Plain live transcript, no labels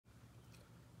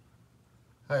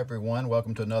Hi everyone,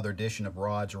 welcome to another edition of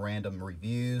Rod's Random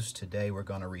Reviews. Today we're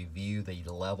going to review the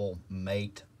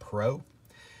LevelMatePRO.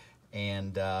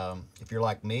 And if you're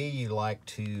like me, you like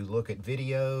to look at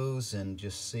videos and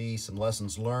just see some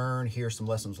lessons learned, hear some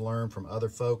lessons learned from other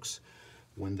folks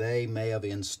when they may have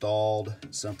installed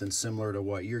something similar to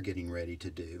what you're getting ready to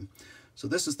do. So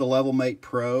this is the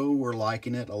LevelMatePRO. We're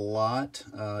liking it a lot.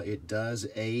 It does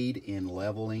aid in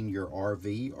leveling your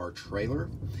RV or trailer.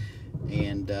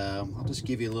 And I'll just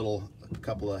give you a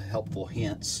couple of helpful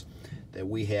hints that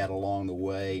we had along the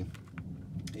way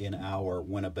in our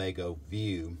Winnebago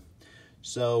view.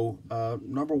 So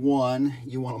number one,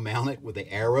 you want to mount it with the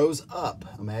arrows up.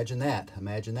 Imagine that.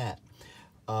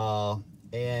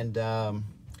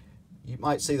 You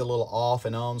might see the little off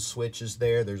and on switches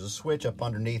there. There's a switch up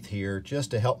underneath here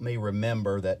just to help me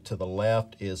remember that to the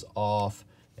left is off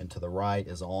and to the right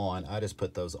is on. I just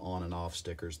put those on and off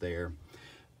stickers there.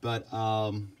 But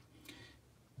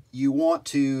you want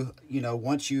to,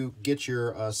 once you get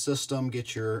your system,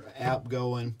 get your app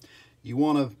going, you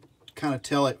want to kind of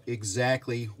tell it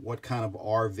exactly what kind of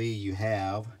RV you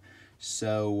have.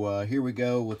 So here we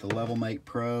go with the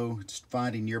LevelMatePRO. It's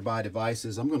finding nearby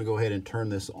devices. I'm going to go ahead and turn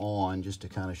this on just to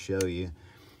kind of show you.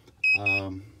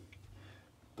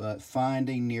 But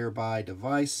finding nearby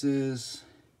devices,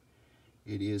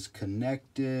 it is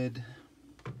connected.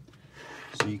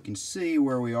 So you can see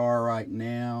where we are right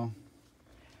now.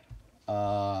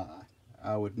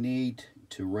 I would need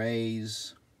to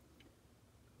raise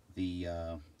the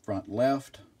front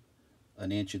left 1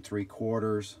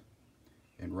 3/4 inches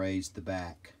and raise the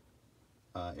back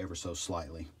ever so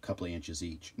slightly, a couple of inches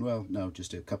each. Well, no,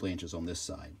 just a couple of inches on this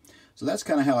side. So that's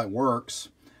kind of how it works.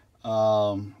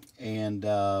 So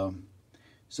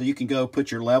you can go put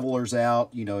your levelers out.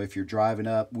 If you're driving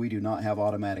up, we do not have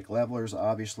automatic levelers,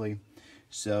 obviously.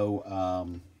 So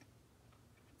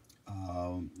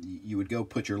you would go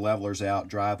put your levelers out,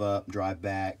 drive up, drive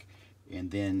back,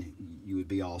 and then you would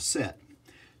be all set.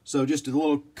 So just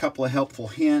a couple of helpful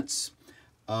hints.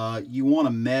 You want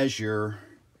to measure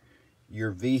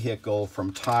your vehicle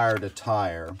from tire to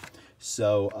tire.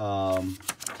 So,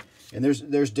 and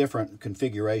there's different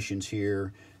configurations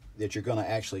here that you're going to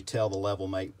actually tell the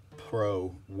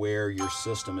LevelMatePRO where your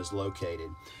system is located.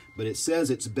 But it says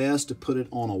it's best to put it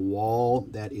on a wall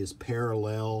that is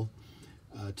parallel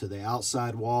to the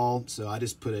outside wall. So I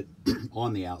just put it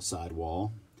on the outside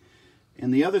wall.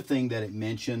 And the other thing that it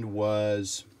mentioned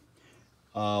was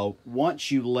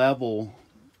once you level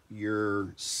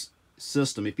your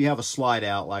system, if you have a slide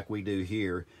out like we do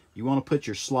here, you want to put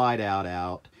your slide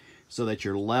out so that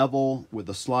you're level with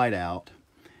the slide out,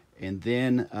 and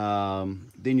then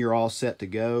you're all set to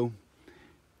go.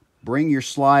 Bring your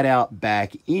slide out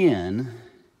back in,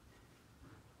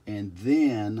 and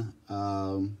then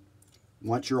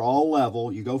once you're all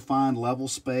level, you go find level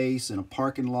space in a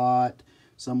parking lot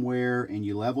somewhere, and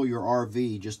you level your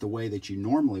RV just the way that you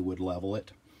normally would level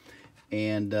it,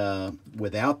 and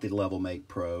without the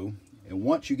LevelMatePRO. And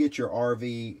once you get your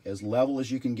RV as level as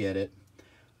you can get it,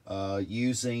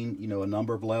 using a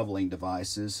number of leveling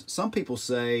devices. Some people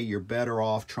say you're better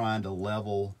off trying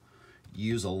to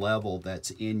use a level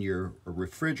that's in your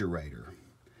refrigerator,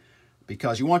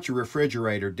 because you want your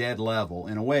refrigerator dead level.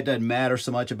 In a way, it doesn't matter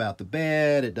so much about the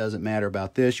bed, it doesn't matter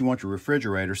about this, you want your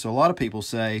refrigerator. So a lot of people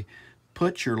say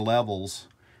put your levels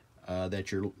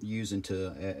that you're using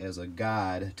as a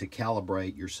guide to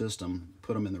calibrate your system,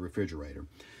 put them in the refrigerator.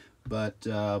 But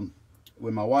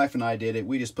when my wife and I did it,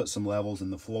 we just put some levels in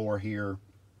the floor here,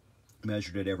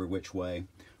 measured it every which way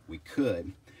we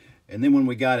could. And then when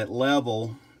we got it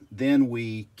level, then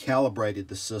we calibrated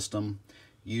the system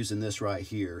using this right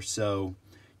here. So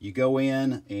you go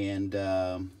in, and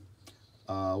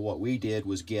what we did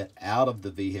was get out of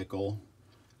the vehicle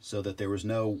so that there was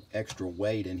no extra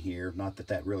weight in here, not that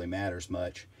that really matters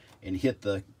much, and hit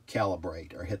the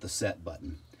calibrate or hit the set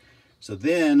button. So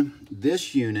then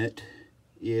this unit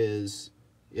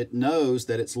it knows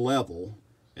that it's level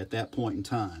at that point in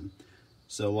time.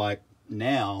 So like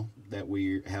now that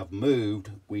we have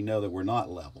moved, we know that we're not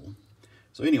level.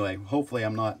 So anyway, hopefully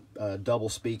I'm not double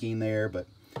speaking there, but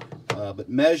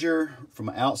measure from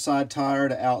outside tire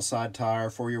to outside tire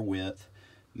for your width.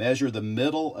 Measure the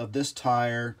middle of this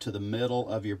tire to the middle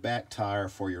of your back tire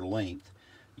for your length.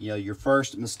 Your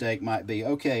first mistake might be,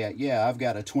 okay, yeah, I've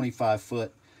got a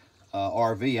 25-foot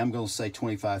RV. I'm going to say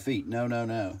 25 feet.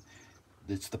 No.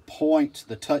 It's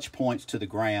the touch points to the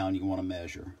ground you want to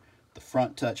measure. The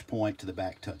front touch point to the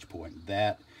back touch point.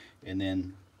 That, and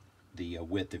then the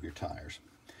width of your tires.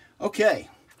 Okay.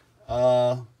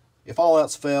 If all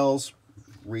else fails,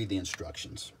 read the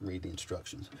instructions.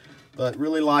 But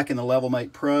really liking the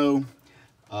LevelMatePRO.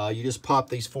 You just pop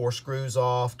these 4 screws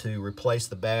off to replace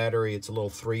the battery. It's a little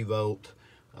 3-volt,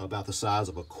 about the size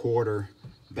of a quarter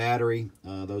battery.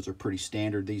 Those are pretty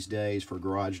standard these days for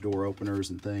garage door openers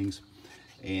and things.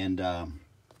 And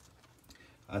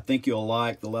I think you'll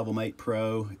like the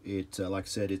LevelMatePRO. It, like I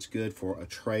said, it's good for a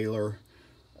trailer,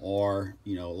 or,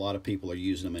 you know, a lot of people are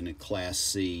using them in the Class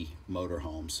C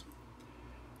motorhomes.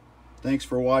 Thanks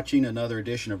for watching another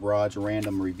edition of Rod's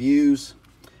Random Reviews.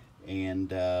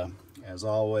 And as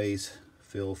always,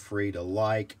 feel free to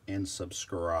like and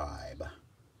subscribe.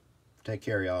 Take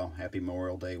care, y'all. Happy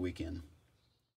Memorial Day weekend.